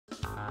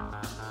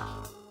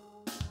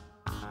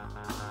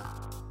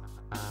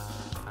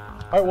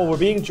All right, well, we're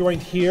being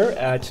joined here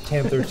at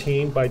TAM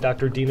 13 by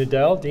Dr. Dean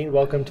Edell. Dean,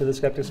 welcome to The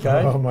Skeptic's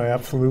Guide. Oh, my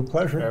absolute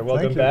pleasure. All right,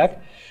 welcome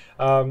back.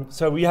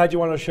 So we had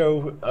you on a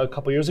show a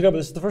couple years ago, but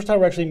this is the first time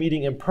we're actually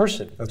meeting in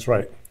person. That's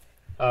right.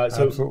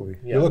 Absolutely.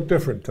 Yeah. You look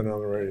different than on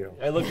the radio.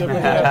 I look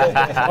different.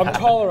 I'm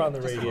taller on the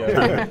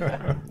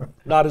radio.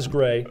 Not as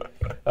gray.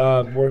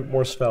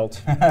 More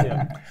svelte.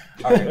 Yeah.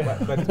 All right,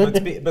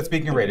 but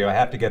speaking of radio, I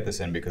have to get this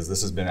in because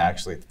this has been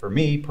actually, for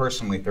me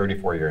personally,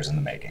 34 years in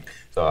the making.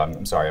 So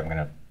I'm sorry, I'm going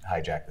to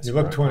hijack this. You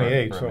look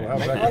 28, so how's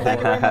that going to Thank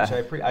you very much.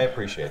 I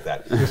appreciate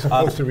that. You're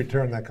supposed to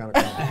return that kind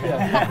of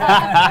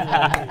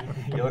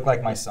compliment. You look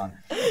like my son.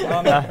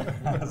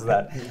 How's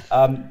that?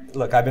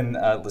 Look, I've been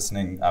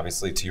listening,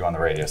 obviously, to you on the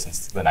radio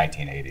since the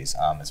 1980s.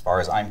 As far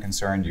as I'm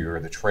concerned, you're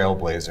the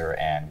trailblazer,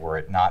 and were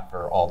it not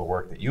for all the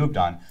work that you have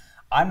done,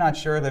 I'm not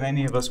sure that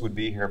any of us would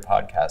be here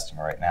podcasting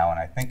right now, and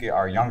I think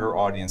our younger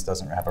audience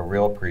doesn't have a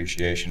real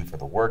appreciation for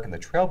the work and the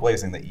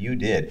trailblazing that you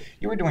did.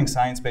 You were doing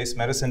science-based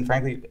medicine,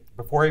 frankly,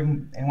 before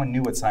anyone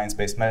knew what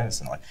science-based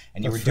medicine was,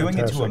 and you were doing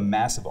it to a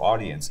massive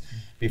audience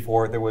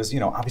before there was,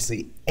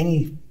 obviously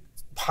any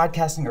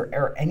podcasting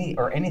or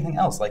anything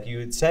else. Like you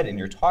had said in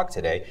your talk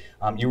today,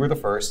 you were the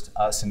first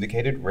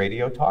syndicated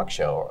radio talk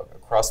show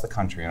across the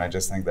country, and I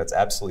just think that's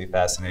absolutely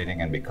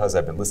fascinating. And because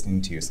I've been listening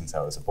to you since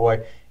I was a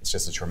boy, it's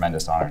just a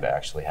tremendous honor to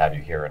actually have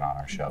you here and on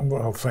our show.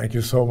 Well, thank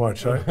you so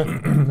much.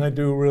 I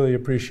do really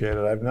appreciate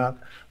it. I've not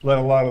let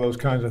a lot of those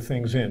kinds of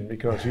things in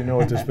because you know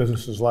what this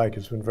business is like.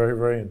 It's been very,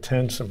 very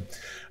intense, and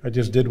I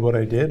just did what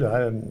I did.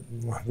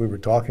 We were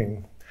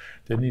talking.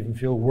 Didn't even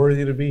feel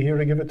worthy to be here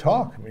to give a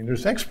talk. I mean,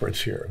 there's experts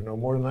here, know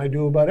more than I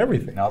do about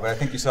everything. No, but I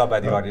think you saw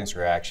by the audience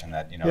reaction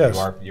that yes.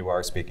 you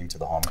are speaking to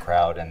the home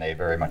crowd, and they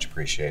very much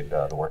appreciate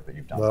the work that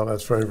you've done. Well,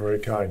 that's very, very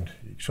kind.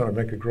 You're trying to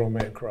make a grown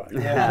man cry.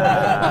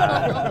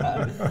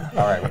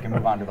 All right, we can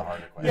move on to the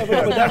harder question.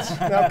 Yeah, but that's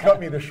now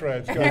cut me to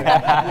shreds. Go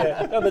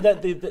ahead. Yeah, no,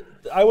 but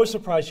I was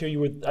surprised here.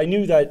 I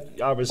knew that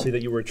obviously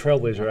that you were a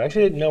trailblazer. I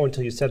actually didn't know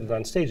until you said it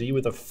on stage that you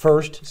were the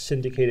first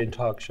syndicated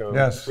talk show.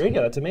 Yes.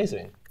 Radio. That's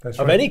amazing. That's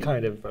of right. any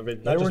kind of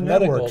it, not there just were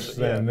medical. Networks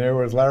then. There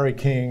was Larry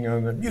King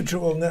on the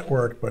Mutual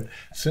Network, but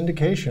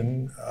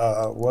syndication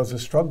was a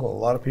struggle. A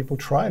lot of people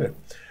tried it.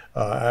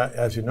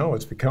 As you know,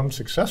 it's become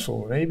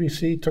successful. And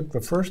ABC took the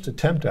first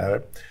attempt at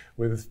it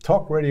with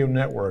Talk Radio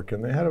Network,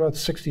 and they had about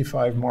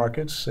 65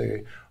 markets.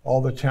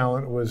 All the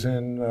talent was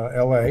in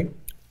LA,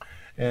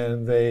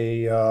 and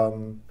they.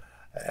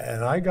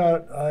 And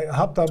I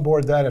hopped on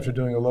board that after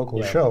doing a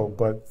local show,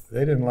 but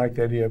they didn't like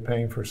the idea of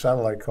paying for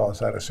satellite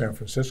costs out of San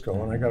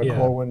Francisco. And I got a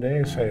call one day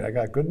and say, I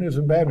got good news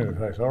and bad news.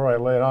 I said, all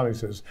right, lay it on. He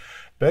says,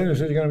 bad news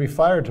is you're going to be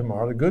fired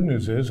tomorrow. The good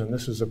news is, and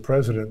this is the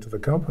president of the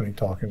company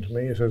talking to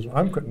me, he says,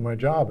 I'm quitting my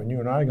job, and you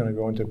and I are going to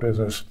go into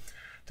business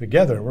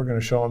together. We're going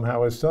to show him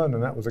how it's done.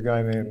 And that was a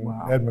guy named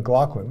Ed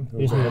McLaughlin, who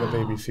was the head of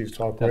ABC's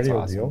Talk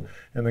Radio deal.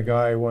 And the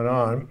guy went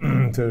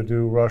on to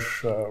do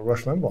Rush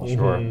Limbaugh.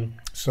 Sure.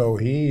 So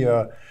he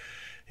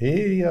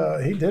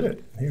did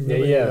it. He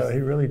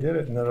really did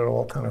it, and then it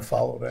all kind of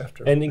followed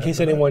after. And in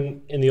case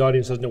anyone in the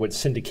audience doesn't know what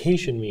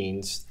syndication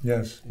means,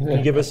 yes, can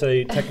you give us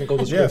a technical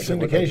description?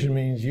 Yeah, syndication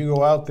means you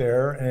go out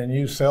there and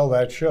you sell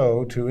that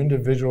show to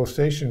individual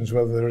stations,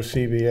 whether they're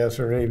CBS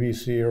or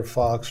ABC or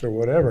Fox or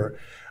whatever.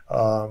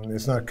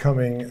 It's not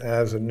coming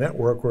as a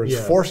network where it's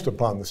forced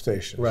upon the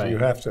stations. Right. You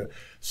have to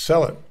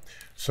sell it.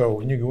 So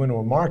when you go into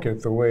a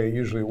market, the way it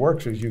usually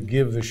works is you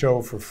give the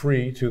show for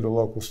free to the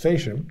local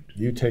station.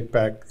 You take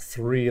back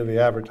 3 of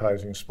the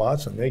advertising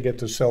spots, and they get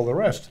to sell the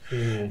rest.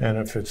 And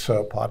if it's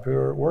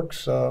popular, it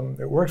works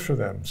for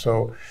them.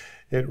 So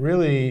it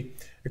really,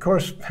 of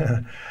course,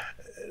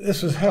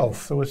 this is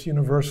health, so it's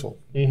universal.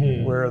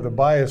 Where the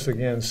bias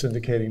against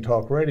syndicating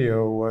talk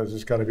radio was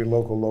it's got to be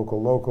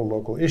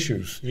local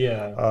issues.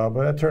 But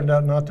that turned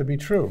out not to be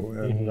true.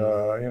 And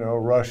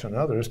Rush and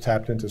others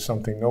tapped into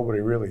something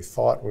nobody really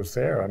thought was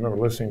there. I remember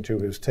listening to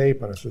his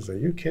tape, and I says, "Are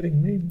you kidding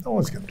me? No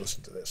one's going to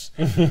listen to this."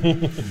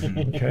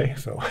 Okay,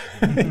 so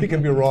you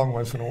can be wrong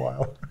once in a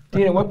while.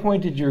 Dean, at what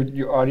point did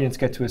your audience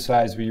get to a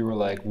size where you were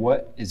like,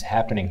 "What is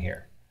happening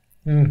here"?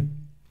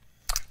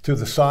 To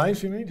the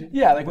size, you mean?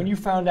 Yeah, like when you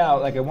found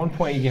out, like at one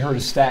point you heard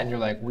a stat and you're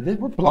like, we're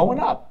blowing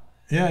up.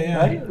 Yeah.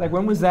 Right? Like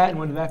when was that and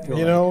when did that feel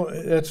like?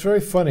 It's very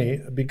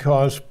funny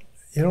because,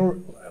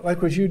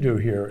 like what you do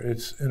here,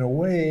 it's in a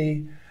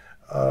way,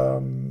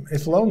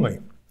 it's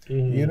lonely.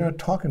 You're not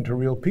talking to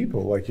real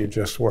people like you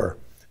just were.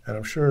 And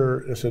I'm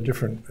sure it's a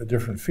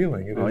different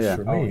feeling. It is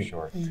for me.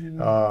 Sure.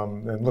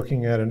 And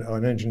looking at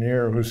an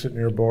engineer who's sitting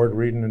near board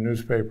reading a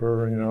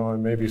newspaper,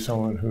 and maybe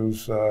someone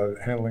who's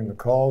handling the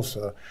calls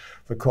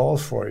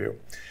for you.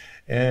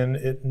 And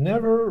it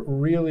never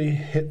really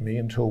hit me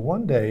until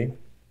one day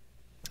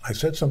I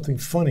said something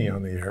funny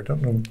on the air. I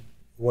don't know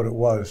what it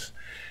was.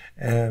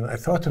 And I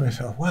thought to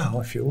myself, wow,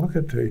 if you look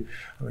at we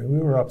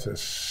were up to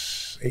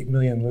 8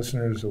 million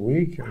listeners a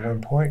week at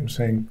one point, and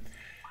saying,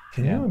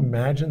 can you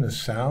imagine the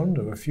sound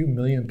of a few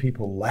million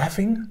people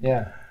laughing?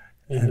 Yeah.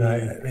 And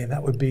I mean,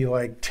 that would be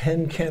like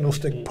 10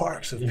 Candlestick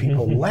Parks of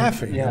people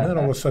laughing. And then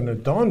all of a sudden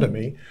it dawned on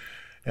me,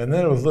 And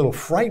then it was a little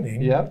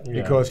frightening Yep.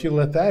 because you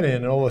let that in,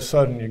 and all of a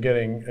sudden you're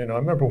getting, I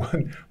remember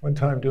one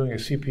time doing a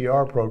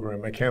CPR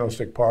program at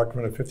Candlestick Park in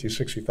front of 50,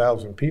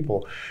 60,000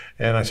 people.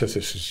 And I said,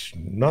 this is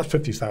not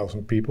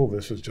 50,000 people.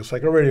 This is just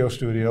like a radio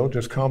studio.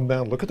 Just calm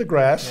down, look at the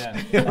grass,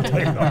 take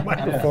the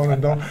microphone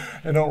and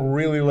don't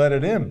really let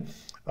it in.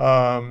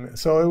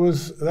 So it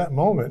was that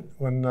moment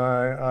when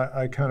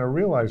I kind of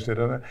realized it.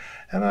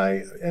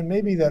 And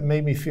maybe that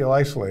made me feel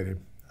isolated.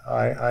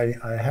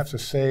 I have to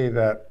say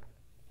that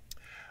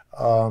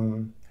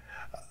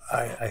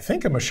I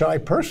think I'm a shy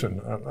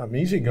person. I'm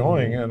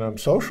easygoing and I'm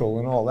social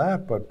and all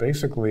that, but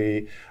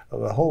basically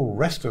the whole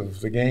rest of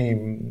the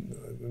game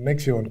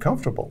makes you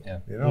uncomfortable. Yeah.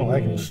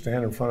 I can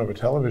stand in front of a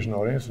television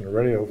audience and a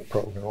radio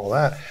program and all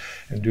that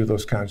and do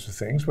those kinds of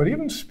things. But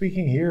even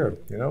speaking here,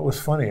 it was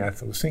funny. I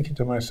was thinking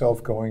to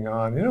myself going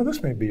on,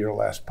 this may be your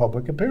last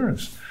public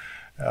appearance.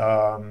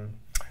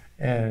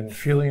 And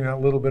feeling a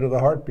little bit of the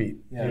heartbeat,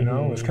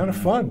 it's kind of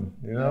fun.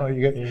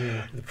 You get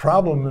the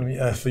problem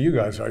for you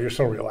guys you're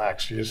so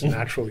relaxed, you just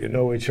naturally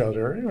know each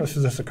other. This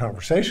is just a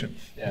conversation.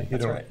 Yeah,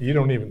 you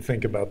don't even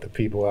think about the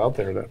people out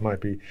there that might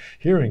be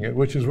hearing it,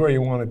 which is where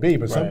you want to be.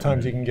 But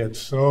sometimes you can get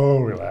so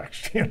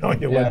relaxed. You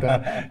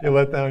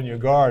let down your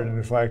guard, and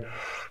it's like,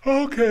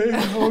 okay,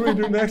 what do we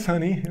do next,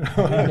 honey?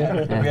 We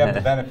have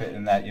the benefit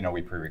in that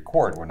we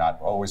pre-record. We're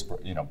not always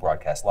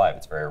broadcast live.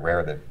 It's very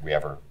rare that we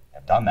ever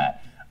have done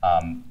that.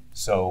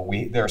 So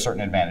there are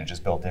certain advantages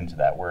built into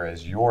that,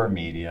 whereas your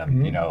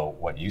medium,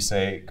 what you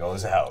say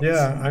goes out.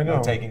 Yeah, I know.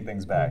 No taking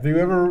things back. Do you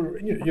ever,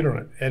 you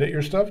don't edit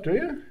your stuff, do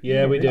you?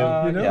 Yeah, we do.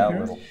 Yeah, a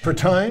little. For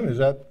time, is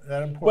that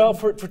important? Well,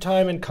 for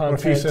time and Or content.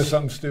 if he says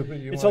something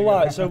stupid, It's a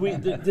lot. So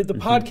the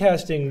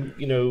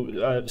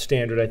podcasting,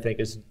 standard, I think,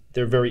 is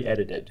they're very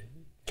edited.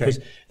 Because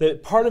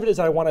part of it is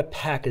I want to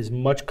pack as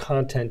much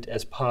content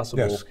as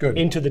possible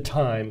into the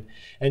time,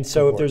 and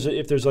so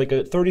if there's like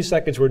a 30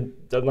 seconds where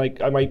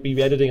I might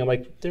be editing, I'm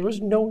like, there was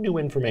no new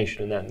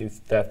information in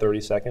that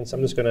 30 seconds.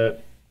 I'm just going to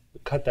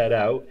cut that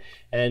out,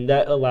 and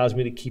that allows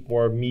me to keep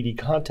more meaty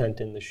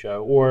content in the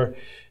show, or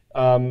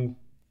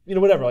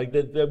whatever. Like,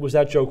 was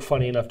that joke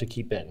funny enough to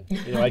keep in?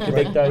 I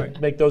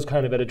can make those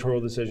kind of editorial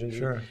decisions.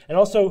 Sure. And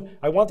also,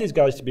 I want these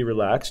guys to be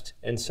relaxed,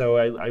 and so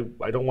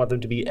I don't want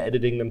them to be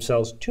editing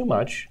themselves too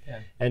much. Yeah.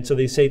 And so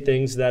they say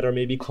things that are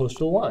maybe close to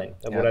the line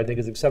of what I think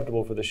is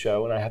acceptable for the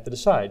show, and I have to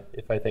decide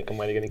if I think am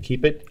I going to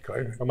keep it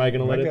or am I going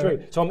to let it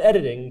through. So I'm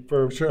editing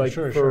for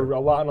a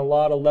lot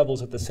of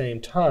levels at the same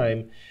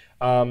time.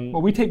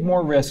 Well, we take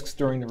more risks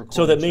during the recording.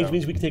 So that means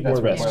we can take more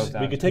risks.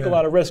 We can take a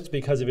lot of risks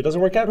because if it doesn't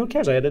work out, who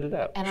cares? I edit it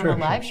out. And on a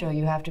live show,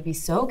 you have to be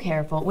so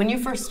careful. When you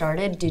first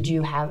started,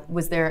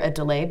 was there a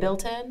delay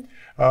built in?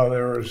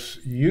 There was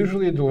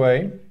usually a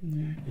delay.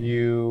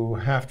 You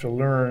have to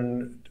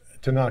learn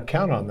to not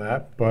count on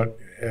that, but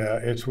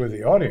it's with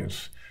the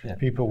audience. Yeah.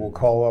 People will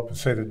call up and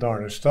say the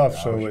darndest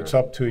stuff, it's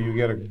up to you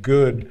get a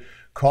good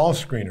call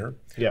screener,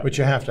 which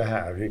you have to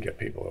have. You get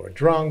people who are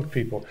drunk,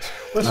 people.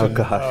 Listen, oh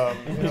God.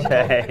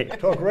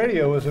 Talk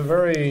radio is a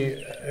very,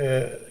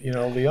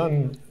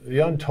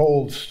 the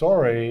untold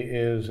story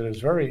is that it's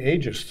very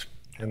ageist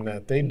in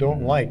that they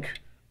don't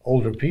like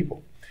older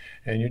people.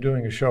 And you're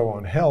doing a show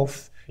on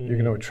health, you're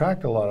going to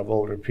attract a lot of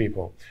older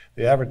people.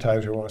 The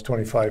advertiser wants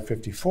 25,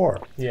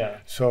 54. Yeah.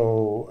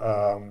 So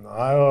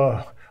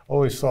I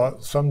always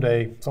thought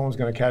someday someone's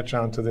going to catch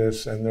on to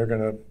this and they're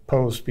going to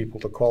pose people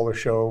to call the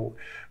show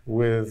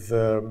with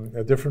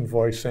a different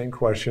voice, same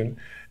question,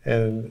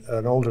 and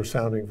an older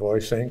sounding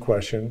voice, same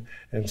question,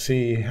 and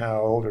see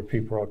how older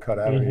people are cut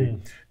out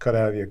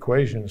of the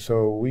equation.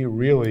 So we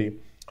really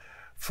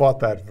fought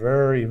that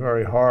very,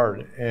 very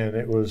hard, and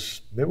it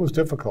was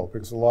difficult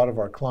because a lot of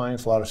our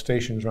clients, a lot of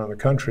stations around the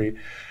country,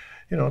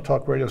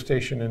 talk radio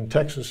station in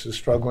Texas is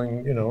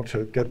struggling,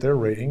 to get their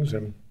ratings,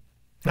 and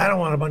I don't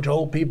want a bunch of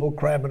old people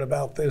crabbing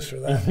about this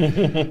or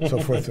that, so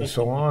forth and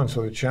so on.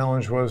 So the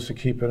challenge was to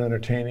keep it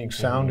entertaining,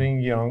 sounding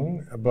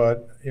young,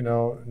 but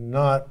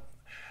not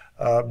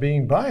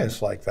being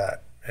biased like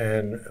that.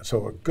 And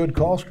so a good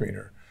call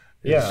screener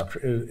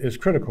is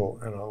critical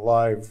in a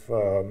live,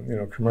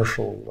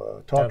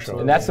 commercial talk show.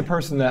 And that's the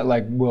person that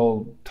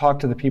will talk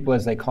to the people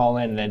as they call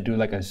in and then do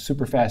a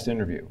super fast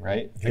interview,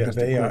 right? Yeah,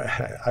 they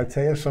are. I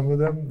tell you, some of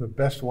them, the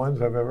best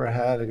ones I've ever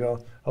had, they go,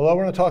 hello,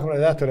 we're not talking about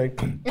that today.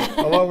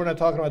 Hello, we're not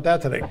talking about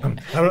that today.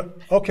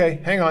 Okay,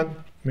 hang on.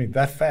 I mean,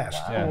 that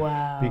fast. Wow.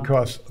 Wow.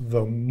 Because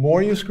the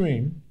more you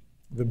screen,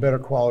 the better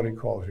quality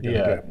calls you're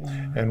going to get.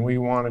 And we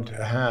wanted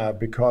to have,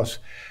 because,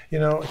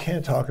 I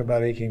can't talk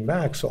about aching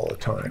backs all the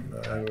time.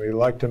 And we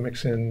like to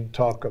mix in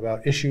talk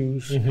about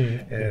issues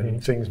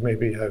and things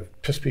maybe have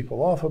pissed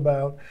people off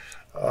about.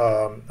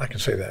 I can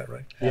say that,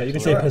 right? Yeah, you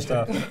can say pissed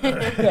off.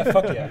 Yeah,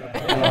 fuck yeah.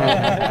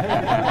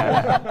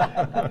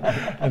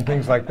 And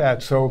things like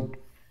that. So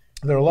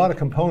there are a lot of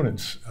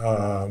components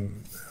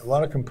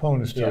lot of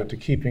components to it, to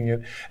keeping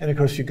it. And of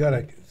course, you got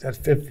to, that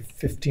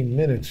 15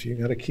 minutes, you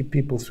got to keep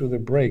people through their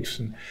breaks.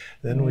 And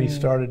then we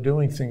started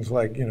doing things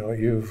like,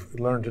 you've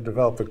learned to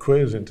develop the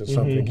quiz into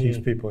something that keeps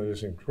people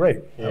interested.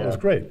 Great, that was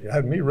great. You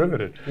had me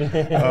riveted.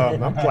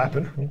 I'm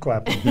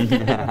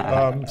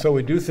clapping. So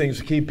we do things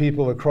to keep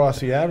people across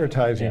the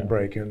advertising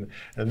break. And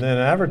then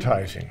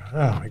advertising.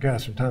 Oh my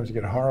gosh, sometimes you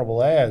get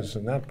horrible ads,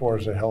 and that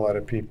bores the hell out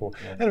of people.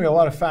 Anyway, a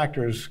lot of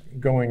factors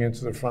going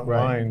into the front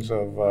lines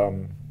of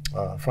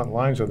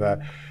that.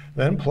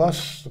 Then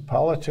plus the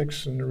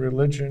politics and the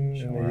religion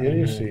and the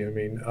idiocy. I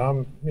mean,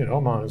 I'm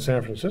on in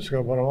San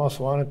Francisco, but I'm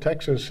also on in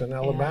Texas and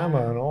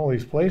Alabama and all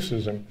these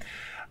places, and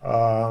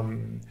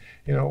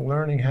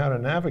learning how to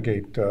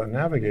navigate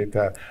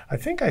that. I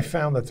think I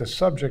found that the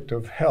subject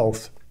of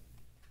health,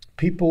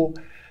 people,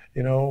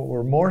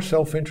 were more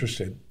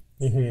self-interested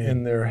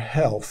in their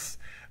health,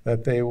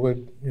 that they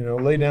would,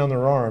 lay down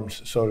their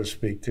arms, so to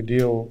speak, to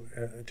deal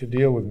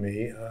with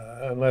me,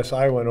 unless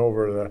I went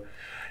over the,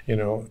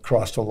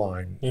 crossed the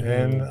line.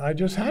 And I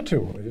just had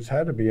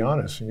to be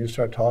honest. And you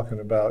start talking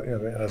about,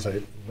 as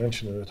I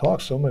mentioned in the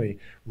talk, so many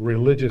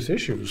religious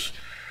issues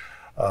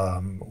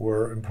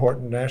were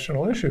important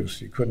national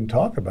issues. You couldn't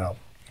talk about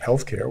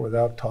healthcare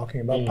without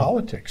talking about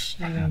politics,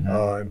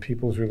 and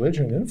people's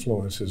religion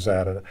influences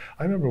that. And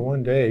I remember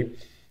one day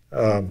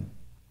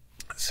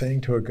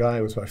saying to a guy,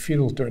 it was about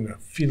during the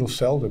fetal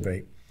cell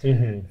debate,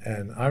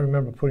 and I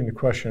remember putting the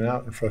question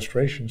out in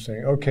frustration,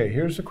 saying, okay,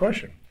 here's the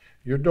question.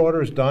 Your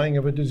daughter is dying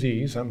of a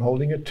disease. I'm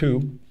holding a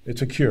tube.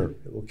 It's a cure.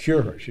 It will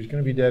cure her. She's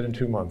going to be dead in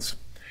 2 months.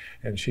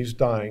 And she's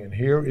dying, and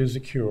here is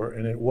the cure.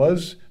 And it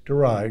was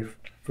derived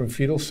from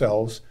fetal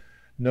cells.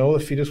 No,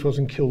 the fetus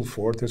wasn't killed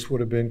for it. This would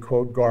have been,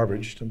 quote,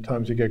 garbage.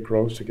 Sometimes you get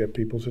gross to get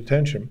people's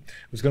attention.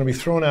 It was going to be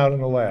thrown out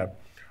in the lab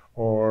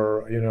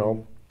or,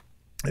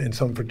 in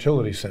some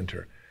fertility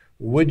center.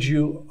 Would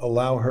you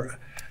allow her?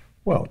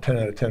 Well, 10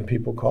 out of 10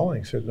 people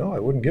calling said, no, I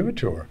wouldn't give it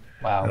to her.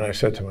 Wow. And I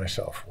said to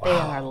myself, wow. They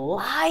are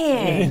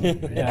lying.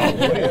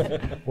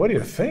 What do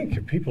you think?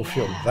 Do people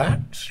feel that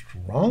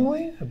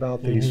strongly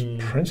about these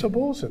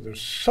principles? That they're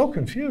so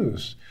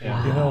confused,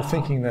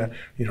 thinking that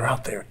you're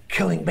out there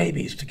killing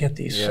babies to get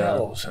these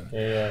cells.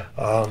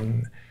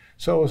 And,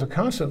 so it was a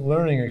constant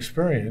learning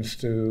experience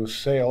to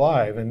stay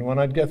alive. And when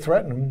I'd get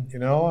threatened,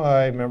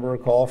 I remember a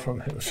call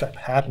from, it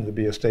happened to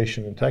be a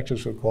station in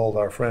Texas who called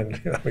our friend,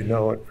 we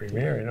know at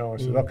Premier, I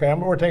said, okay,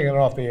 we're taking it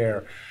off the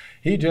air.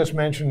 He just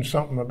mentioned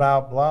something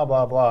about blah,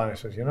 blah, blah. And I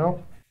said,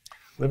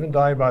 live and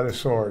die by the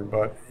sword,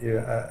 but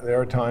there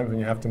are times when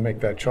you have to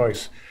make that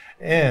choice.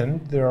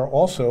 And there are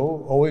also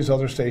always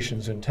other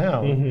stations in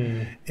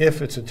town.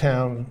 If it's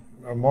a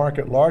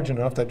market large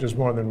enough that there's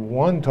more than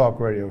one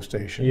talk radio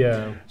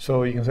station.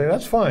 So you can say,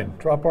 that's fine,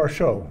 drop our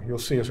show. You'll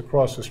see us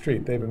across the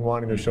street. They've been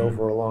wanting the show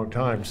for a long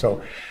time.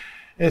 So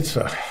it's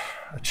a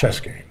chess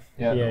game.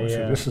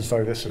 This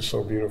is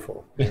so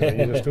beautiful. You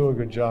just do a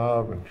good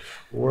job, and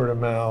word of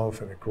mouth,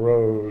 and it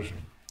grows.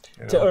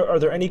 So are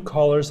there any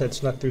callers that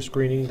snuck through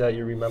screening that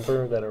you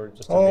remember that are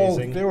just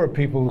amazing? Oh, there were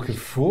people who could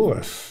fool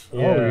us.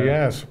 Oh,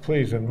 yes,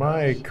 please. And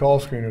my call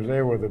screeners,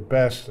 they were the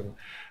best. And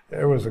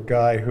there was a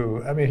guy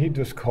who, he'd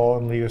just call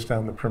and lead us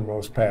down the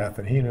primrose path,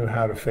 and he knew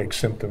how to fake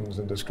symptoms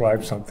and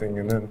describe something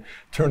and then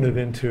turn it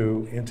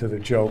into the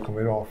joke, and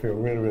we'd all feel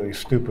really, really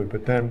stupid.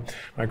 But then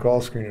my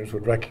call screeners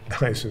would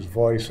recognize his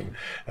voice, and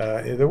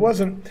there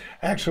wasn't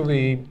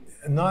actually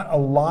not a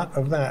lot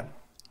of that,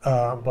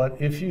 but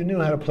if you knew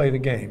how to play the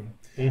game,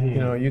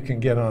 you can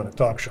get on a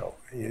talk show.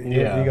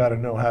 You got to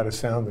know how to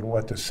sound and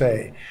what to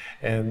say,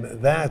 and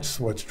that's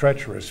what's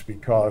treacherous,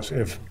 because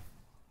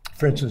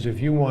for instance, if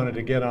you wanted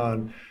to get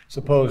on,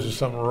 suppose there's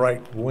some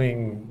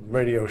right-wing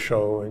radio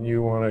show, and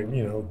you want to,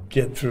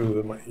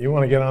 you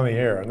want to get on the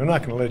air, and they're not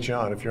going to let you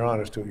on if you're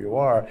honest who you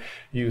are.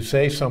 You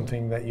say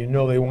something that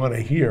they want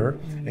to hear,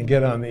 and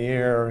get on the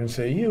air and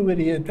say, you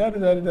idiot,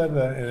 da-da-da-da-da,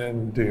 and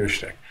then do your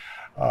shtick.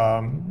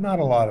 Not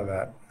a lot of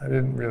that. I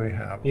didn't really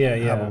have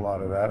a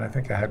lot of that. I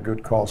think I had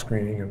good call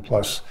screening, and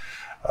plus,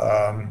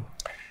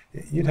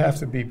 you'd have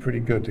to be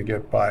pretty good to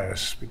get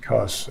bias,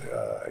 because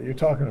you're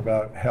talking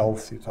about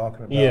health, you're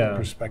talking about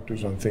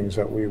perspectives on things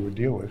that we would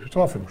deal with. It's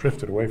often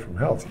drifted away from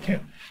health.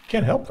 You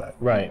can't help that.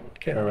 Right.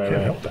 Can't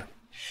help that.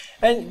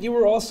 And you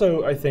were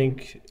also, I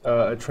think,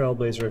 a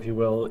trailblazer, if you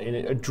will, in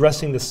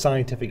addressing the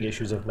scientific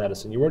issues of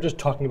medicine. You weren't just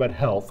talking about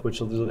health,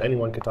 which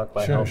anyone could talk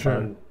about health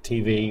on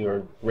TV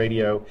or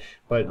radio,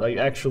 but like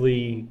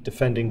actually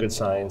defending good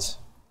science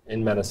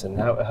in medicine.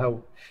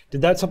 How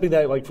did that something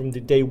that from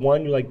the day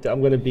one you're like, I'm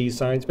going to be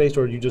science-based,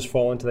 or did you just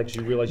fall into that because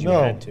you realized you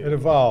had to? No, it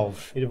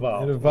evolved. It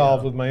evolved. It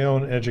evolved with my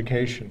own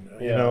education.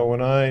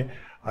 When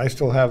I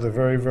still have the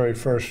very, very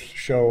first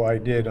show I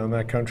did on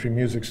that country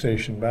music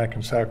station back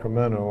in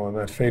Sacramento on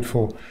that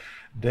fateful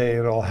day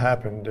it all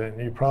happened, and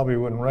you probably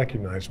wouldn't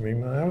recognize me.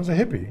 I was a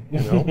hippie,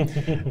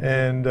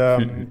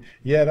 and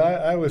yet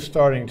I was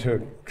starting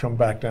to come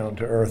back down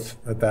to earth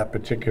at that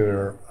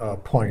particular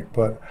point.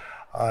 But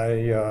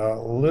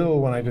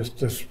when I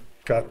just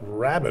got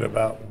rabid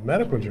about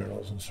medical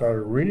journals and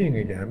started reading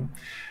again.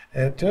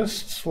 And it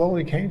just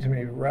slowly came to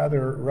me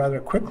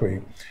rather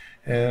quickly.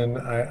 And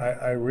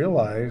I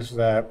realized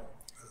that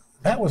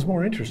was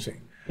more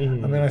interesting. I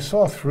mean, I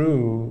saw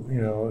through,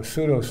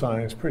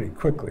 pseudoscience pretty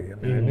quickly. I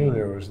mean, I knew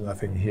there was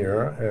nothing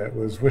here. It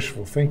was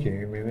wishful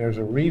thinking. I mean, there's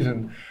a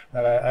reason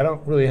that I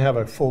don't really have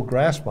a full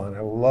grasp on.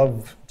 I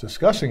love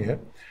discussing it.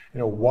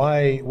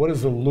 What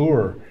is the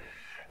lure?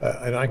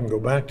 And I can go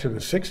back to the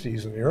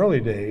 60s. In the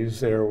early days,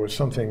 there was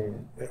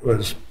something, it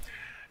was,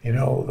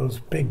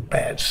 those big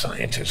bad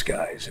scientist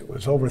guys. It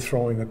was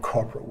overthrowing the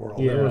corporate world.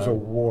 Yeah. There was a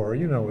war.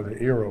 What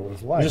the era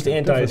was like. Just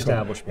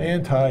anti-establishment.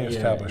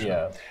 Anti-establishment.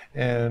 Yeah.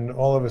 And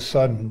all of a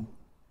sudden,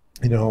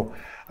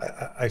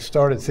 I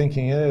started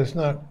thinking, it's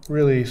not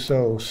really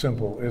so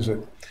simple, is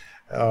it?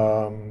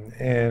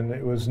 And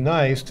it was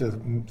nice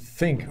to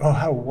think, oh,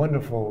 how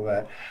wonderful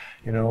that,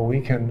 we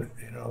can,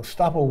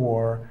 stop a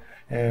war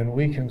and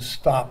we can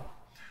stop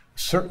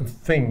certain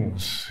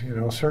things,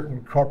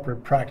 certain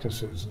corporate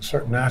practices and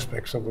certain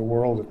aspects of the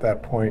world at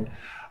that point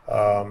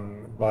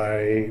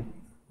by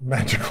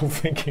magical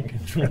thinking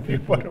is really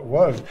what it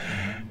was.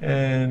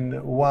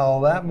 And while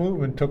that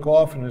movement took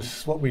off and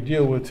is what we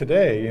deal with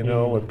today,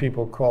 what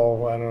people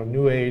call,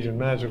 New Age and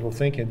magical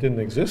thinking didn't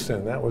exist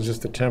then. That was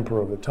just the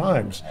temper of the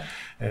times.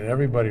 And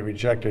everybody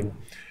rejected,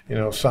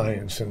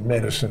 science and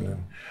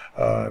medicine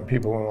and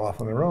people went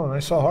off on their own. I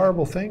saw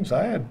horrible things.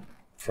 I had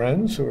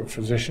friends who were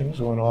physicians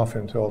who went off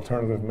into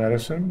alternative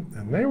medicine,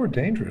 and they were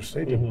dangerous.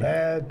 They did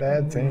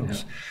bad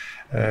things.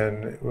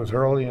 And it was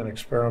early and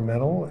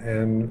experimental,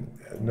 and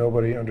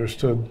nobody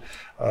understood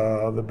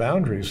the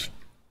boundaries.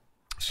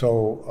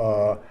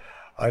 So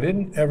I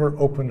didn't ever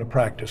open a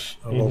practice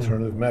of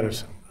alternative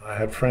medicine. I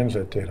had friends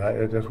that did.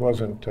 It just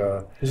wasn't.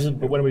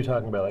 When are we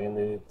talking about? Like in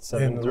the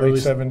 70s? In the late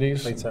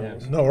 70s? Late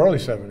 70s. No, early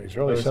 70s.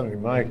 Early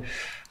 70s.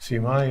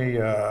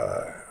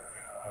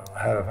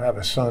 I have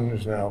a son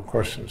who's now, of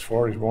course, in his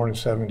 40s, born in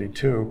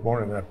 72,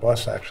 born in that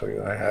bus, actually,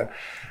 that I had.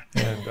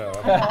 And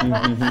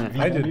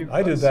I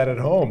did that at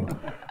home.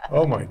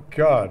 Oh, my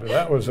God.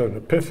 That was an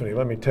epiphany,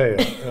 let me tell you.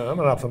 I'm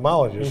an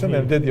ophthalmologist, and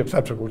I did the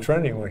obstetrical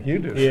training like you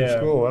did in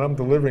school, and I'm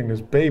delivering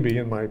this baby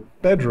in my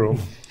bedroom.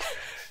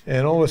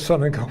 And all of a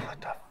sudden, I go,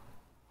 what am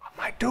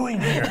I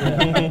doing here?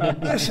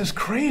 This is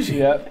crazy.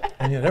 Yep.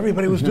 And yet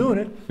everybody was doing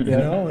it,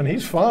 and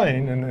he's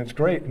fine, and it's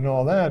great and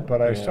all that.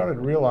 But I started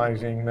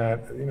realizing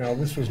that,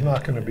 this was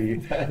not going to be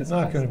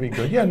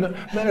good. Yeah,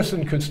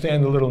 medicine could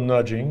stand a little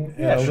nudging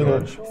and a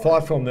little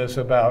thoughtfulness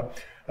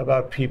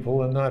about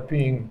people and not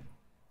being,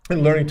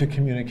 and learning to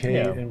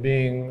communicate and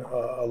being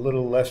a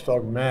little less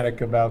dogmatic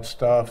about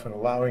stuff and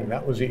allowing.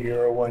 That was the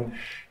era when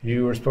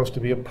you were supposed to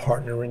be a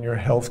partner in your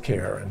health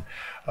care,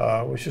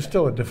 and which is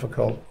still a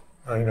difficult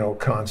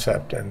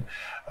concept, and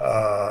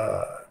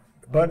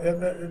but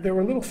there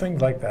were little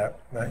things like that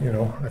I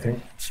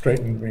think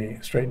straightened me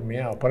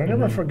out. But I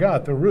never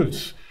forgot the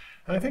roots.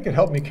 And I think it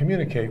helped me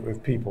communicate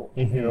with people,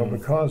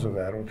 because of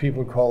that. When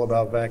people call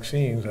about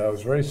vaccines, I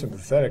was very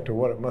sympathetic to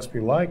what it must be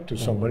like to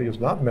somebody who's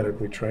not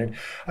medically trained.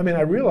 I mean,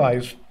 I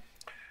realized,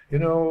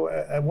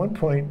 at one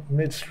point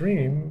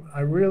midstream,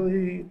 I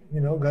really,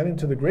 got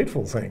into the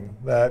grateful thing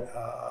that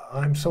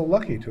I'm so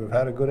lucky to have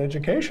had a good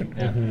education.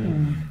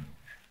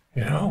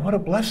 What a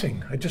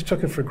blessing. I just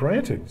took it for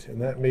granted, and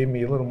that made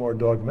me a little more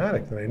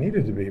dogmatic than I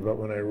needed to be. But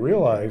when I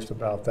realized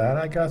about that,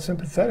 I got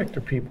sympathetic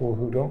to people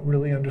who don't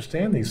really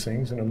understand these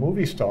things. And a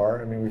movie star,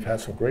 I mean, we've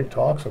had some great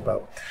talks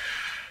about,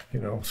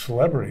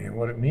 celebrity and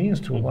what it means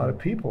to a lot of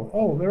people.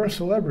 Oh, they're a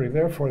celebrity,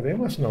 therefore they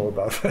must know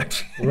about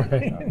vaccines.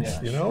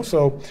 Right.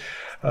 So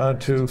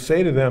to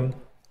say to them,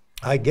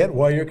 I get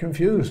why you're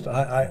confused.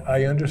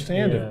 I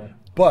understand it.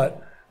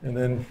 But, and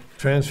then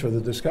transfer the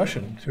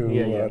discussion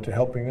to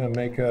helping them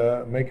make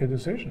a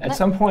decision. At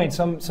some point,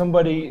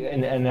 somebody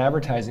in an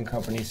advertising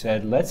company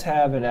said, let's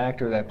have an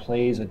actor that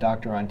plays a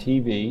doctor on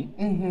TV,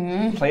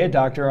 play a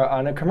doctor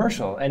on a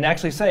commercial, and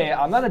actually say,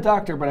 I'm not a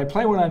doctor, but I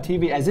play one on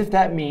TV, as if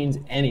that means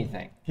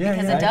anything.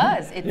 Because it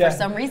does. For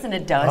some reason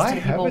it does to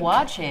the people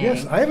watching.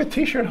 Yes, I have a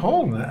T-shirt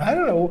home. I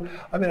don't know.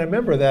 I mean, I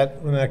remember that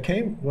when that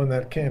campaign,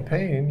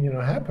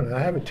 happened.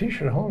 I have a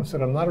T-shirt at home that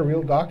said, "I'm not a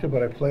real doctor,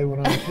 but I play one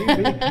on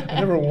TV." I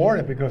never worn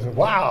it because of,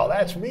 wow,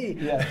 that's me.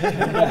 In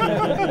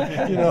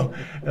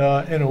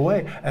a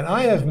way. And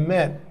I have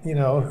met,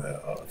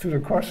 through the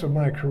course of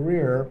my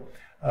career,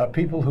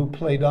 people who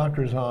play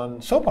doctors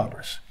on soap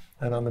operas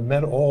and on the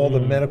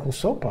medical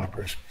soap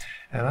operas.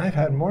 And I've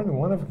had more than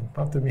one of them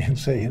come up to me and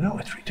say,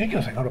 it's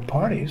ridiculous. I go to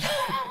parties,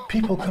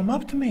 people come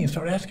up to me and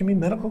start asking me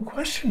medical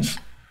questions.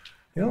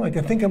 Like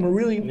they think I'm a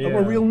real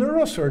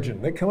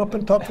neurosurgeon. They come up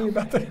and talk to me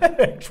about their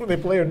headaches when they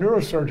play a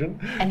neurosurgeon.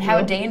 And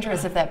how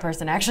dangerous if that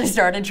person actually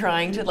started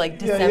trying to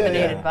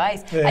disseminate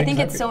advice. Yeah, I think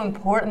it's so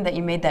important that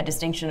you made that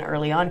distinction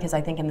early on, because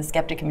I think in the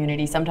skeptic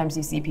community, sometimes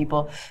you see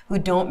people who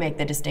don't make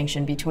the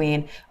distinction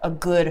between a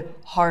good,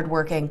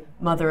 hardworking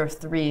mother of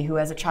 3 who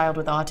has a child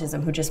with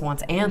autism who just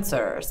wants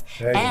answers,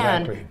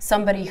 and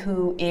somebody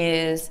who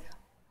is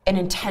an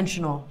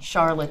intentional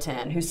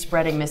charlatan who's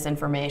spreading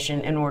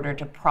misinformation in order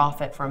to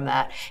profit from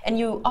that. And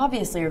you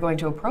obviously are going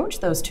to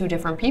approach those two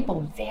different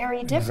people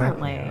very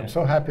differently. Exactly. I'm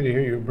so happy to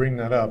hear you bring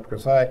that up,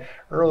 because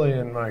early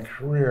in my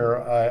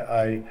career,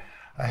 I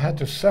had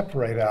to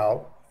separate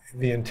out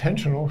the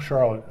intentional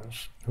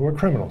charlatans who are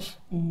criminals.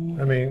 I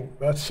mean,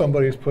 that's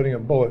somebody who's putting a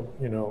bullet,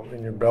 in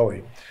your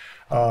belly.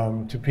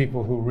 To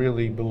people who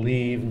really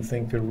believe and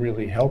think they're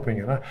really helping.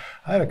 And I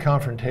had a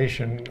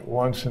confrontation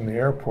once in the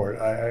airport.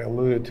 I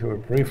alluded to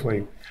it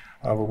briefly,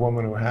 of a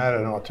woman who had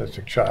an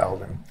autistic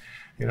child. And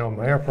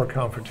my airport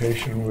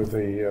confrontation with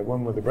the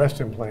one with the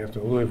breast implants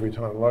and Louis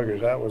Vuitton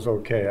luggage, that was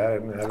okay. I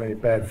didn't have any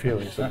bad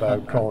feelings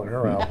about calling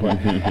her out. But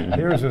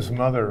here's this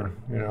mother,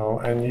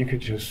 and you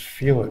could just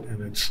feel it.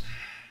 And it's,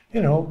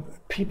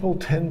 people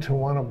tend to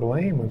want to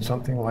blame when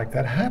something like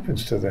that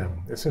happens to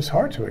them. It's just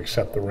hard to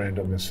accept the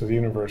randomness of the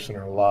universe in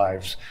our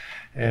lives.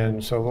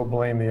 And so they'll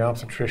blame the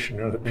obstetrician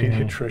or the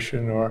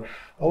pediatrician, or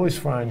always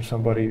find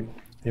somebody,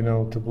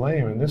 to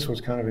blame. And this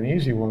was kind of an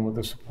easy one with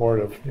the support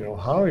of,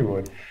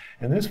 Hollywood.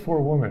 And this poor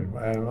woman,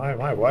 and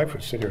my wife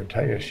would sit here and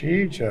tell you,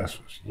 she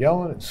just was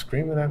yelling and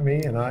screaming at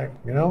me, and I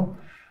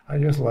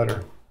just let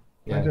her.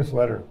 Yeah. I just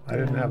let her. I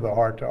didn't have the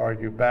heart to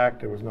argue back.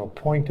 There was no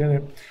point in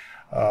it.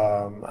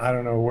 I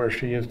don't know where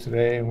she is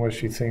today and what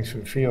she thinks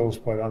and feels,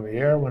 but on the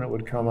air when it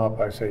would come up,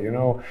 I say,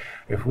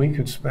 if we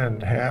could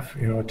spend half,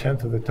 a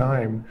tenth of the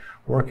time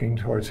working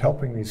towards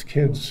helping these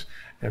kids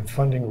and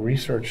funding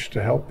research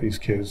to help these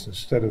kids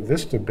instead of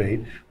this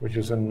debate, which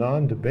is a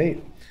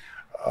non-debate.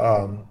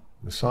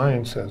 The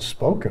science has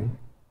spoken,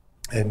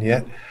 and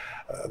yet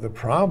the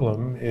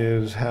problem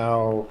is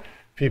how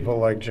people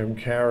like Jim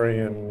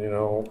Carrey and,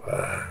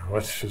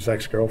 what's his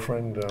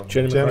ex-girlfriend?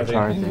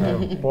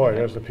 Jennifer. Boy,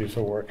 there's a piece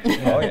of work.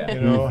 Oh,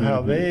 yeah.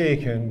 How they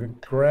can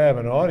grab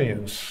an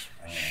audience,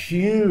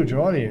 huge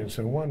audience,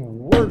 and one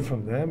word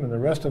from them, and the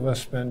rest of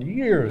us spend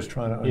years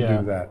trying to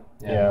undo that.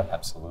 Yeah,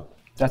 absolutely.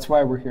 That's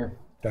why we're here.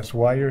 That's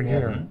why you're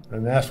here,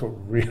 and that's what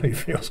really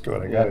feels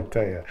good, I got to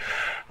tell you.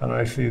 And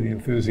I see the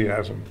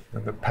enthusiasm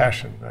and the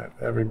passion that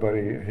everybody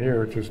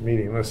here at this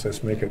meeting, let's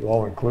just make it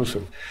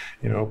all-inclusive,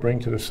 bring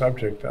to the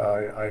subject.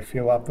 I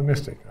feel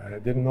optimistic. I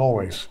didn't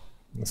always.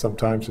 And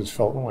sometimes it's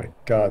felt, oh my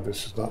God,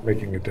 this is not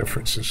making a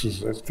difference.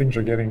 Things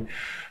are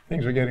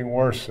getting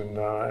worse. And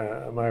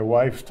my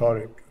wife's taught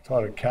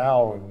a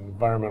Cal in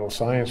environmental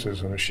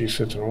sciences, and as she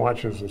sits and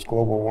watches this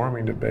global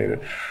warming debate,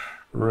 it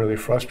really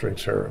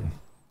frustrates her.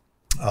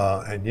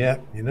 And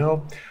yet,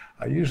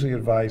 I usually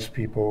advise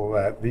people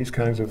that these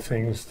kinds of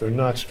things, they're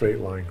not straight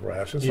line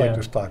graphs. It's like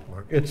the stock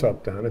market. It's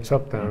up, down, it's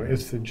up, down.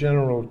 It's the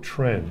general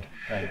trend.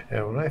 Right.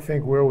 And when I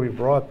think where we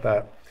brought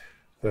the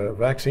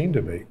vaccine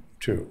debate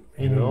to,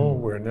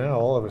 where now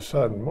all of a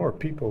sudden more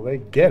people, they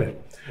get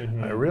it.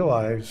 I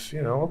realize,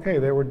 okay,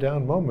 there were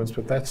down moments,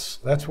 but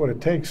that's what it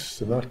takes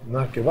to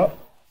not give up.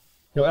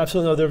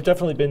 Absolutely. No, there have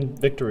definitely been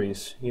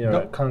victories,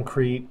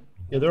 concrete.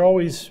 They're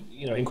always,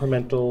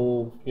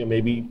 incremental,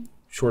 maybe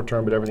short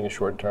term, but everything is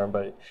short term.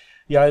 But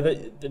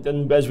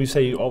as we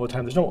say all the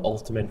time, there's no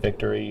ultimate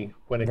victory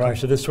when it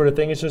comes to this sort of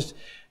thing. It's just,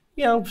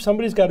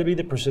 somebody's got to be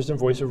the persistent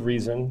voice of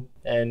reason.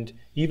 And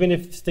even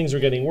if things are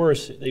getting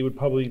worse, they would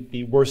probably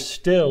be worse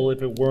still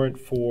if it weren't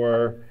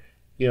for,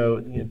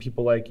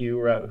 people like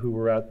you who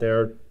were out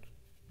there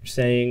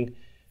saying,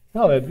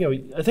 no,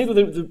 I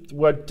think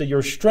what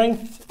your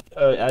strength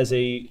as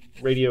a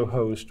radio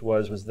host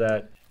was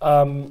that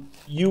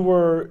you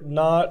were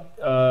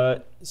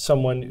not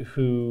someone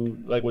who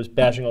was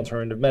bashing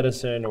alternative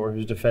medicine or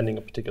who's defending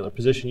a particular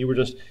position. You were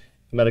just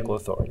a medical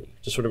authority,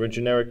 just sort of a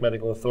generic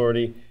medical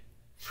authority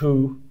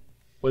who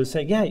was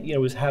saying,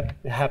 was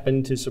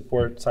happened to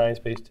support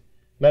science-based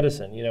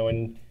medicine,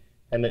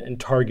 and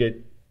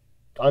target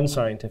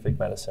unscientific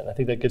medicine. I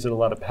think that gives it a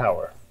lot of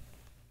power.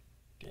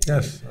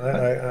 Yes,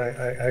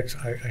 I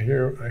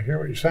hear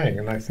what you're saying,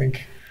 and I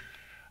think.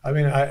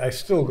 I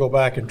still go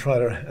back and try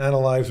to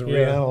analyze and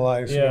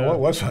reanalyze. What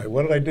was I?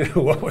 What did I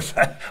do? What was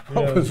that?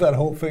 What was that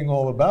whole thing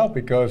all about?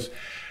 Because,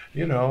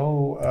 there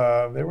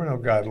were no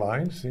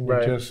guidelines, and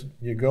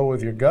you go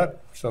with your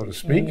gut, so to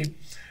speak,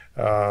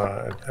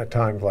 at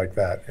times like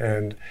that.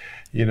 And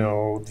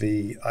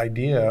the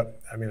idea.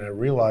 I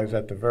realized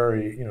at the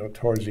very,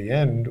 towards the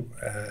end,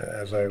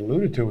 as I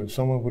alluded to, when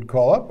someone would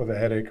call up with a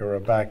headache or a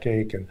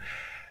backache, and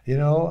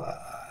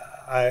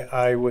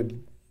I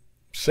would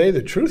say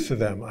the truth to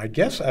them. I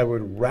guess I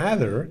would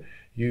rather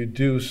you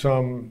do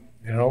some,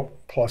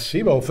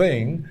 placebo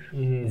thing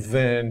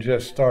than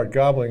just start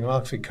gobbling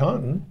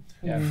OxyContin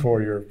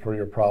for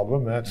your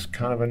problem. That's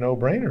kind of a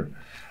no-brainer.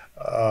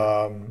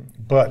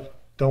 But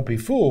don't be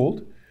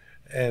fooled,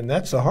 and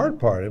that's the hard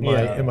part.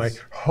 Am I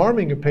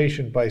harming a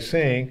patient by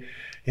saying,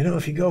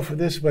 if you go for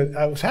this? But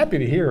I was happy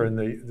to hear in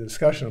the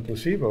discussion of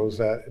placebos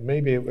that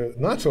maybe it was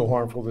not so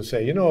harmful to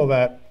say,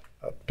 that.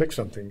 Pick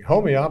something,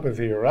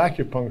 homeopathy or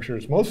acupuncture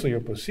is mostly a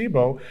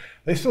placebo.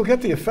 They still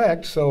get the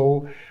effect,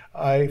 so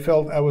I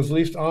felt I was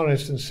least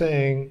honest in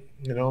saying,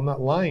 I'm not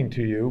lying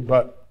to you,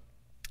 but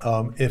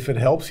if it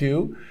helps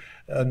you,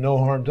 no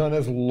harm done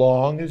as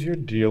long as you're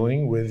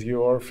dealing with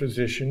your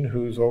physician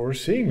who's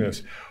overseeing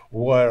this.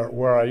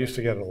 Where I used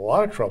to get in a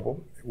lot of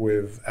trouble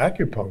with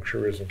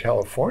acupuncture is in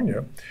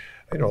California.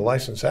 You know, a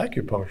licensed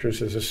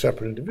acupuncturist is a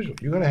separate individual.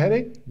 You got a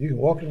headache, you can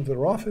walk into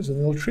their office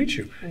and they'll treat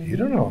you. You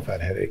don't know if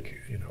that headache,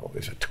 you know,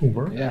 is a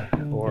tumor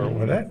or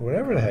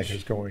whatever the heck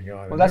is going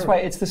on. Well, that's why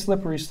it's the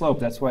slippery slope.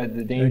 That's why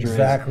the danger is.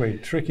 Exactly,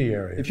 tricky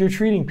area. If you're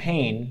treating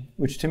pain,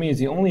 which to me is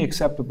the only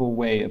acceptable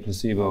way a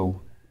placebo,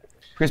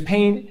 because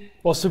pain.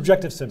 Well,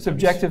 subjective symptoms.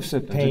 Subjective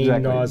symptoms. Pain,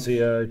 exactly.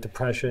 nausea,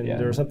 depression.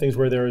 There are some things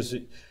where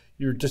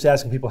you're just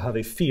asking people how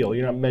they feel.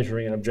 You're not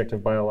measuring an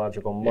objective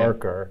biological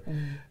marker.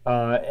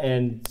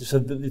 And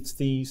so it's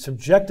the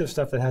subjective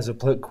stuff that has a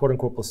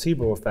quote-unquote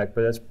placebo effect,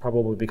 but that's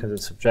probably because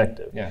it's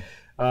subjective.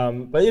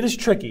 But it is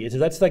tricky.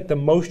 That's like the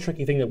most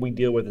tricky thing that we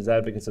deal with as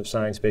advocates of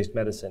science-based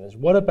medicine is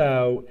what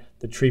about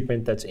the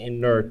treatment that's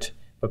inert,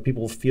 but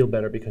people feel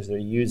better because they're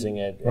using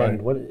it.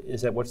 And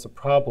what's the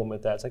problem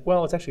with that? It's like,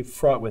 well, it's actually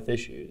fraught with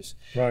issues.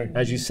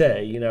 As you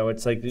say, you know,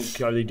 it's like,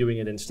 are they doing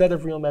it instead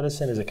of real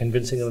medicine? Is it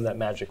convincing them that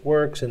magic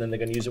works and then they're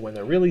going to use it when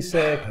they're really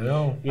sick?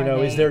 You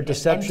know, is there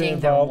deception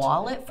involved? Their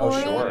wallet for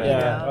it?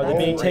 Are they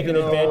being taken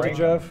advantage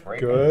of?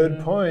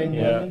 Good point.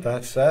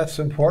 That's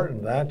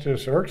important. That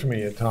just irks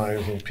me at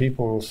times when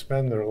people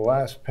spend their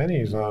last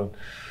pennies on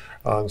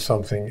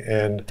something.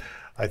 And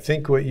I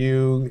think what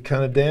you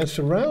kind of danced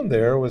around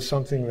there was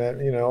something that,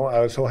 you know,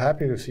 I was so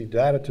happy to see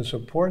data to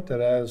support that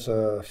as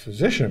a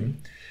physician,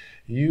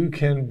 you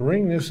can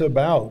bring this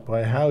about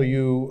by how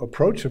you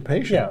approach a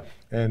patient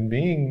and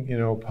being, you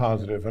know,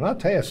 positive. And I'll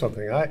tell you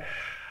something,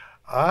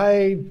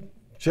 I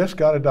just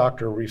got a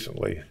doctor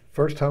recently.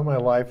 First time in my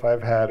life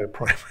I've had a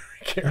primary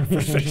care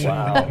physician.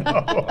 I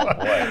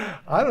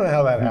don't know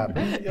how that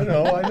happened. You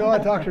know, I know how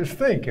doctors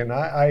think, and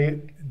I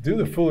do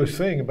the foolish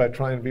thing about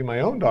trying to be my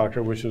own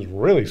doctor, which is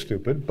really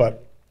stupid,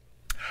 but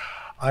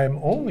I'm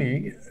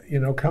only, you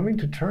know, coming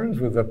to terms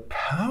with the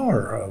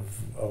power of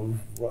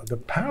the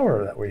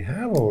power that we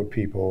have over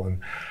people. And,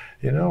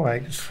 you know,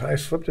 I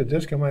slipped a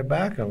disc in my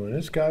back, and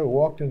this guy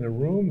walked in the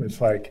room. It's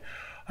like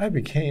I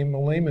became a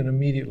layman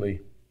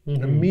immediately.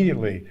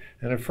 Immediately.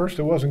 And at first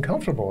it wasn't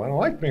comfortable. I don't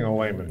like being a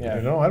layman,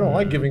 you know? I don't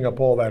like giving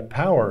up all that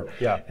power.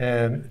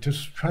 And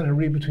just trying to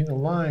read between the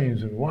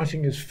lines and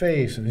watching his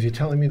face, and is he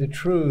telling me the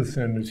truth,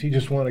 and does he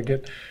just want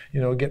to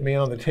get me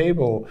on the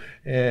table,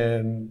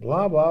 and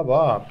blah, blah,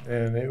 blah.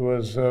 And it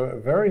was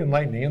very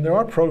enlightening. And there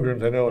are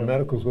programs, I know, in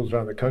medical schools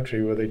around the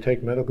country where they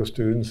take medical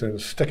students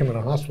and stick them in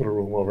a hospital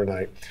room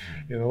overnight.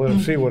 You know, let them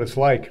see what it's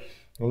like.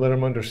 And let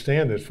them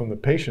understand it from the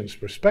patient's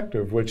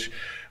perspective, which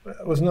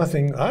was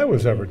nothing I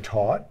was ever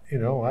taught. You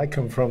know, I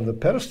come from the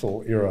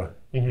pedestal era,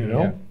 you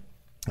know,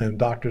 and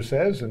doctor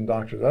says and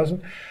doctor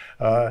doesn't.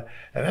 And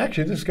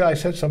actually, this guy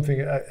said something,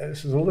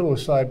 this is a little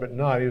aside, but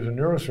not. He was a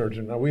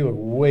neurosurgeon. Now, we live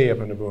way up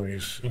in the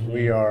boonies.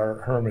 We are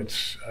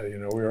hermits. You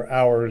know, we are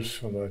hours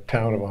from a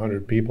town of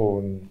 100 people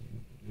and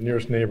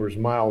nearest neighbors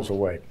miles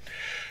away.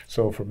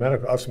 So for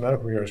us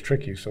medical care is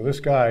tricky. So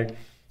this guy,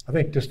 I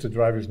think just to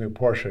drive his new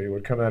Porsche, he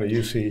would come out of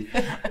UC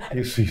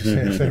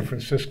San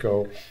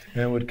Francisco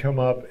and would come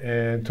up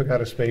and took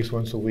out a space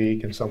once a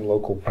week in some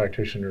local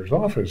practitioner's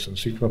office, and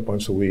so he'd come up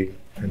once a week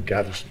and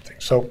gather some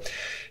things. So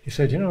he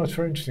said, you know, it's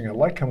very interesting. I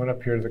like coming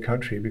up here to the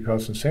country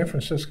because in San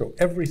Francisco,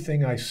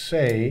 everything I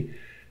say,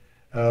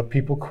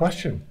 people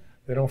question.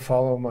 They don't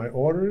follow my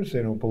orders.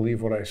 They don't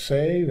believe what I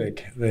say.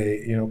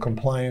 They you know,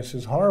 compliance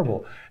is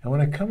horrible. And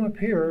when I come up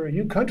here,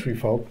 you country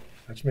folk,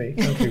 that's me,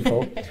 country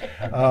folk,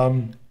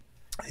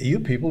 you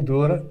people do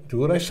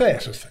what I say. I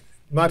said,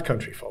 not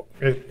country folk.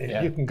 You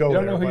can go you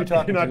there. don't know who you're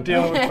talking You're not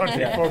dealing with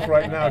country folk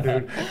right now,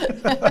 dude.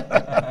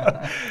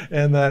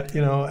 And that,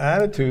 you know,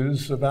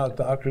 attitudes about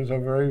doctors are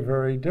very,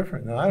 very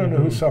different. Now, I don't know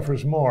who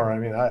suffers more. I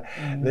mean,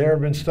 there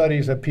have been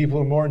studies that people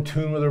are more in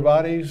tune with their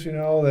bodies, you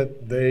know,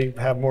 that they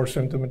have more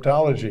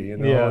symptomatology, you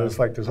know. It's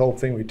like this whole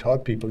thing we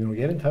taught people, you know,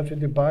 get in touch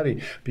with your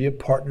body, be a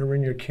partner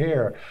in your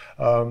care.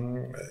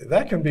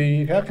 That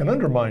can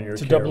undermine your care.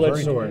 It's a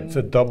double-edged sword. It's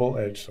a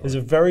double-edged sword. There's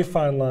a very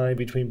fine line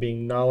between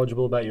being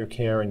knowledgeable about your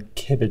care and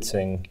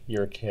kibitzing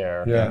your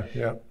care.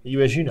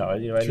 You, as you know,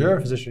 as a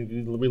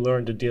physician, we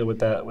learn to deal with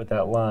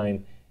that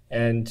line.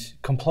 And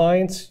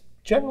compliance,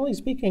 generally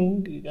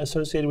speaking,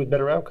 associated with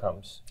better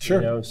outcomes. You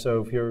know,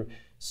 so if you're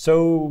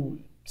so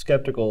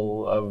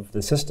skeptical of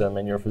the system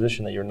and you're a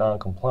physician that you're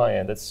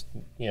non-compliant, that's,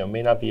 you know,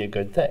 may not be a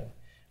good thing.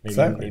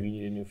 Maybe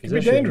you need a new physician.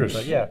 It can be dangerous.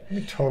 But yeah, it can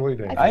be totally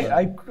dangerous.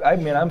 I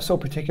mean, I'm so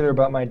particular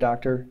about my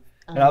doctor,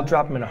 and I'll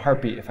drop him in a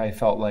heartbeat if I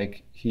felt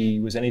like he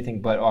was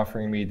anything but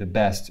offering me the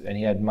best, and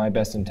he had my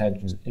best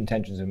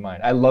intentions in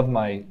mind. I love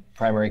my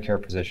primary care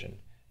physician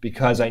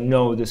because I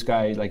know this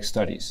guy like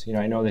studies. You know,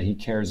 I know that he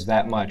cares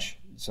that much.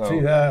 So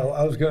see,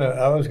 I was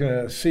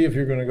gonna see if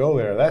you're gonna go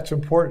there. That's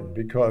important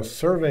because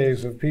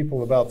surveys of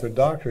people about their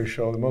doctors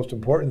show the most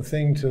important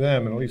thing to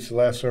them, and at least the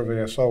last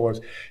survey I saw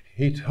was,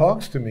 he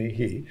talks to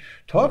me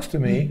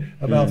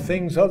about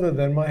things other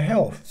than my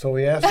health. So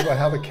he asks about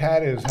how the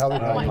cat is, how the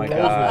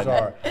roses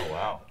are.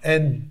 Wow.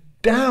 And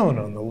down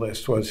on the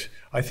list was,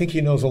 I think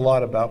he knows a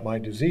lot about my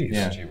disease.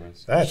 Yeah.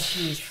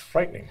 That's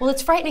frightening. Well,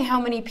 it's frightening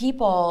how many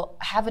people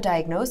have a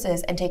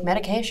diagnosis and take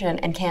medication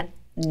and can't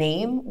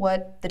name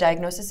what the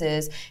diagnosis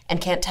is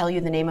and can't tell you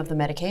the name of the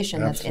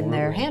medication that's in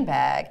their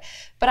handbag.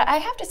 But I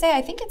have to say,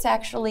 I think it's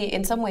actually,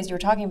 in some ways, you were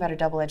talking about a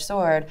double-edged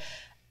sword,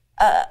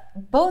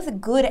 both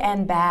good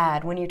and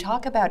bad when you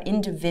talk about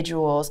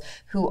individuals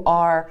who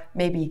are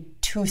maybe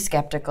too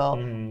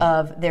skeptical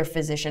of their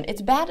physician.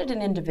 It's bad at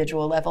an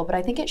individual level, but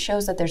I think it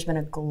shows that there's been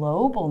a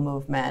global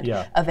movement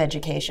of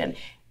education.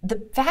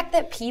 The fact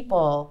that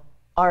people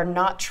are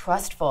not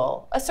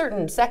trustful, a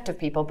certain sect of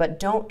people, but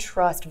don't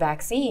trust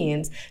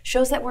vaccines,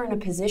 shows that we're in a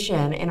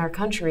position in our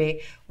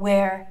country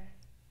where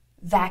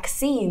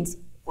vaccines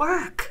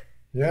work.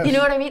 Yes. You know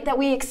what I mean? That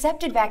we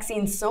accepted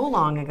vaccines so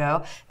long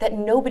ago that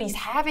nobody's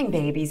having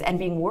babies and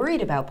being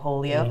worried about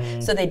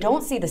polio, so they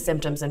don't see the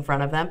symptoms in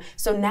front of them.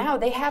 So now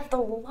they have the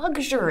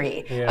luxury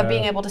of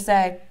being able to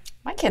say,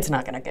 my kid's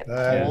not going to get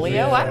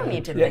polio. I don't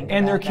need to think about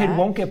and their that. kid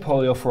won't get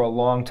polio for a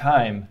long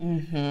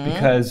time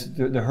because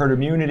the herd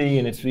immunity,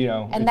 and it's,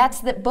 And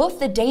that's both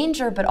the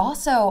danger, but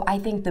also I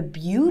think the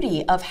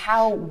beauty of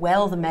how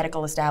well the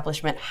medical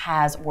establishment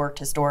has worked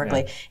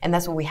historically, and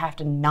that's what we have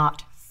to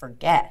not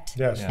forget.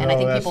 Yes. And I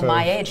think people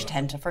my age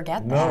tend to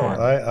forget that.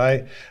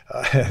 No,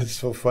 it's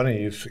so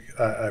funny.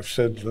 I've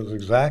said those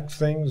exact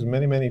things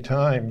many, many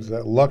times,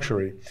 that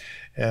luxury.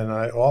 And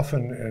I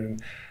often,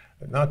 and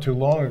not too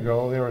long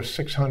ago, there were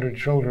 600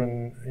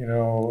 children,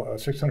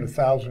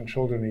 600,000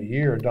 children a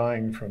year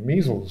dying from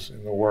measles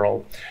in the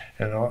world.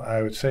 And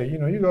I would say,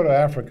 you go to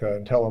Africa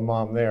and tell a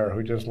mom there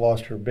who just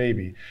lost her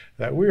baby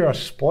that we are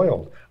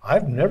spoiled.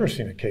 I've never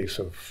seen a case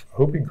of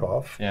whooping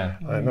cough. I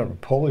remember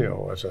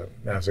polio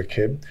as a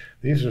kid.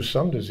 These are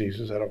some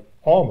diseases that have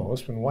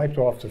almost been wiped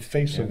off the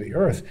face of the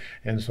earth,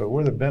 and so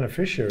we're the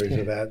beneficiaries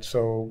of that.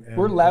 So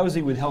we're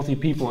lousy with healthy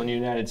people in the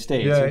United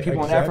States, and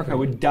people in Africa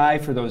would die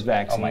for those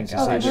vaccines.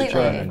 Oh my God,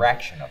 a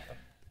fraction of them.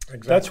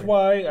 Exactly. That's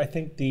why I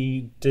think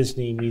the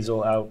Disney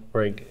measles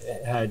outbreak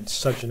had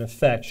such an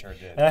effect. Sure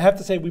did. And I have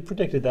to say, we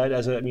predicted that.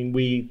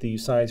 We, the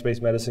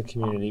science-based medicine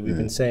community, we've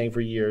been saying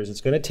for years, it's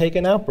going to take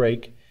an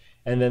outbreak,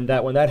 and then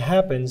when that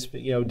happens,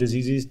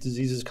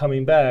 diseases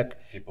coming back,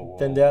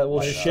 then that will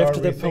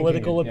shift the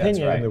political opinion.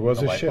 That's right. And there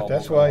was a shift.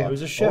 That's why I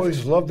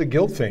always loved the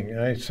guilt thing.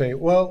 And I say,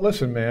 well,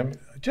 listen, ma'am,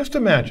 just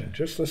imagine,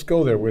 let's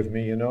go there with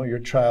me. Your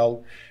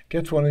child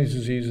gets one of these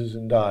diseases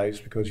and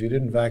dies because you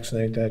didn't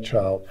vaccinate that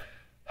child.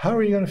 How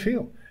are you going to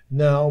feel?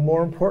 Now,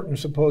 more important,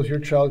 suppose your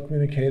child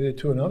communicated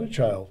to another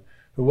child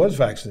who was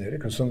vaccinated,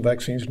 because some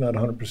vaccines are not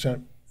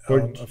 100% or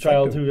a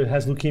child who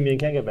has leukemia and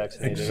can't get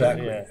vaccinated.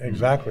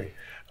 Exactly.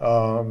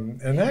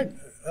 And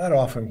that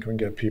often can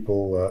get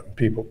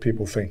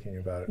people thinking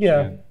about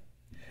it.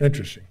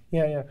 Interesting.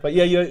 But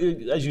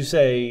as you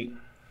say,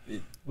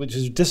 which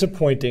is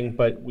disappointing,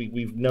 but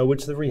we know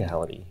it's the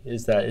reality,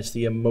 is that it's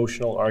the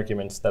emotional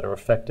arguments that are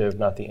effective,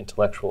 not the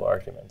intellectual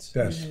arguments.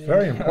 Yes,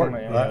 very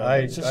important.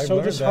 It's just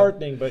so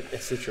disheartening, but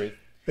it's the truth.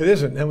 It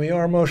isn't, and we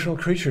are emotional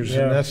creatures,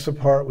 and that's the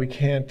part we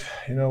can't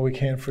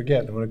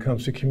forget. And when it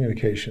comes to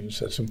communications,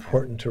 it's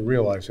important to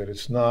realize that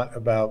it's not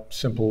about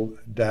simple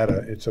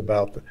data. It's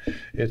about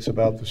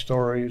the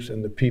stories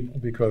and the people,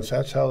 because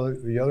that's how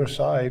the other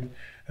side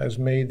has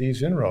made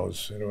these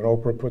inroads. When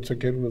Oprah puts a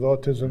kid with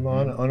autism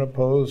on,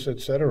 unopposed,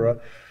 etc.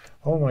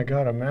 Oh my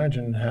God!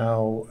 Imagine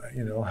how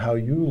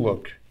you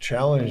look,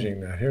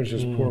 challenging that. Here's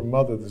this poor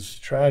mother, this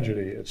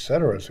tragedy,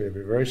 etc. So you have to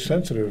be very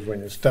sensitive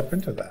when you step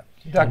into that.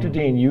 Dr.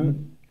 Dean,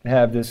 you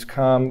have this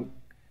calm,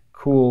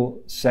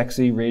 cool,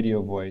 sexy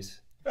radio voice.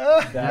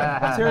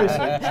 Seriously,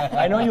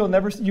 I know you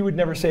would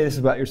never say this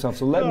about yourself,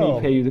 so let me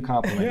pay you the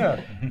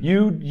compliment.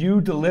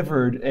 You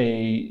delivered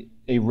a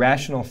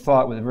rational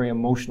thought with a very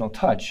emotional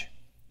touch.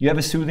 You have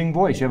a soothing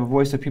voice. You have a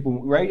voice that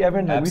people, right,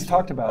 Evan? That we've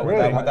talked about.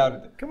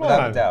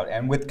 Without a doubt,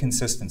 and with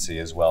consistency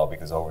as well,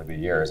 because over the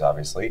years,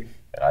 obviously,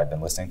 that I've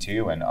been listening to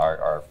you, and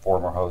our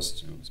former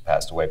host, who's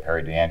passed away,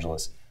 Perry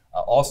DeAngelis,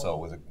 also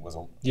was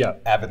an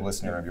avid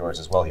listener of yours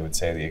as well. He would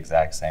say the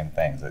exact same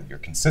things, that your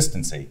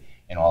consistency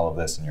in all of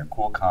this and your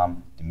cool,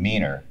 calm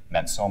demeanor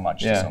meant so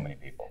much to so many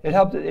people. It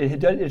helped.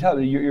 It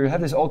helped. You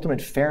have this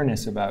ultimate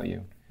fairness about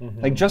you.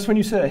 Like just when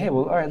you said, "Hey,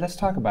 well, all right, let's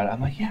talk about it,"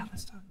 I'm like, "Yeah,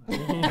 let's talk." Tell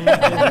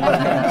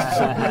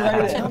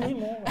me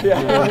more.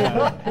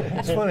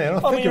 It's funny. I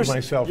don't think of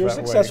myself that way. You're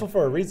successful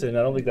for a reason.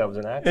 I don't think that was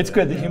an accident. It's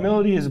good. The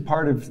humility is a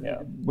part of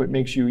what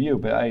makes you you.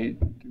 But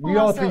we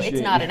all appreciate.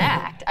 It's not an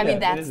act. I mean,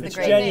 that's the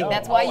great thing.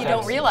 That's why you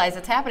don't realize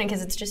it's happening,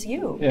 because it's just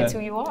you. It's who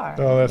you are.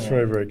 Oh, that's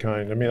very, very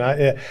kind. I mean,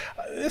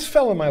 this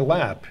fell in my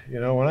lap.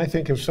 When I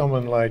think of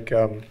someone like.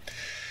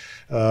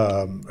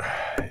 A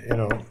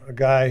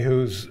guy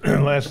whose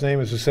last name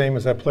is the same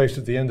as that place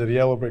at the end of the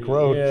yellow brick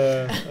road.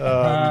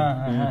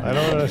 I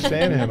don't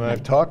understand him.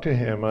 I've talked to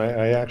him.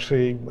 I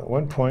actually, at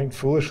one point,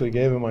 foolishly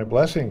gave him my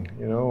blessing,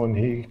 when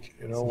he,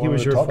 wanted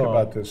to talk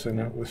about this, and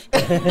it was...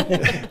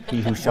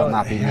 He who shall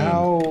not be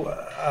named.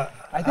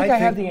 I think I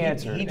have the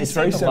answer. He it's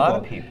very simple. A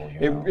lot of people.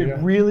 It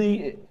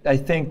really, I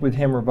think, with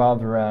him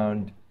revolved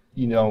around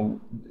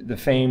the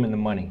fame and the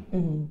money.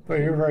 But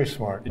you're very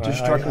smart. It just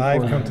struck a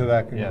I've chord. come to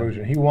that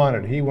conclusion. He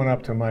went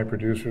up to my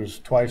producers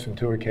twice on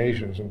 2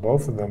 occasions, and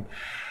both of them,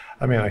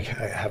 I mean, I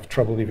have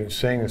trouble even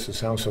saying this, it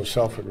sounds so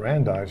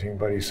self-aggrandizing,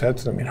 but he said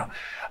to them,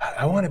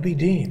 I want to be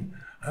Dean.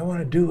 I want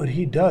to do what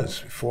he does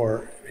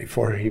before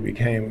he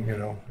became,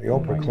 the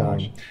Oprah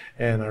clone.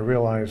 And I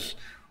realized,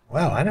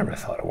 wow, I never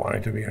thought I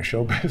wanted to be in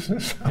show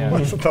business. That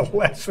wasn't the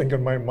last thing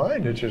in my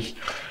mind.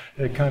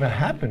 It kind of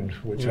happened,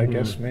 which I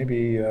guess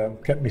maybe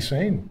kept me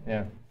sane.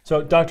 Yeah.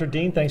 So, Dr.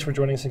 Dean, thanks for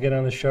joining us again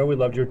on the show. We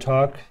loved your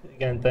talk.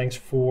 Again, thanks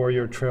for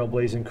your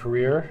trailblazing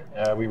career.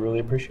 We really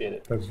appreciate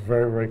it. That's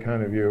very, very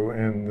kind of you,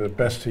 and the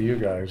best to you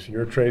guys.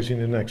 You're tracing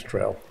the next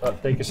trail.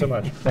 Thank you so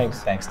much. Thanks.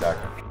 Thanks,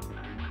 Doctor.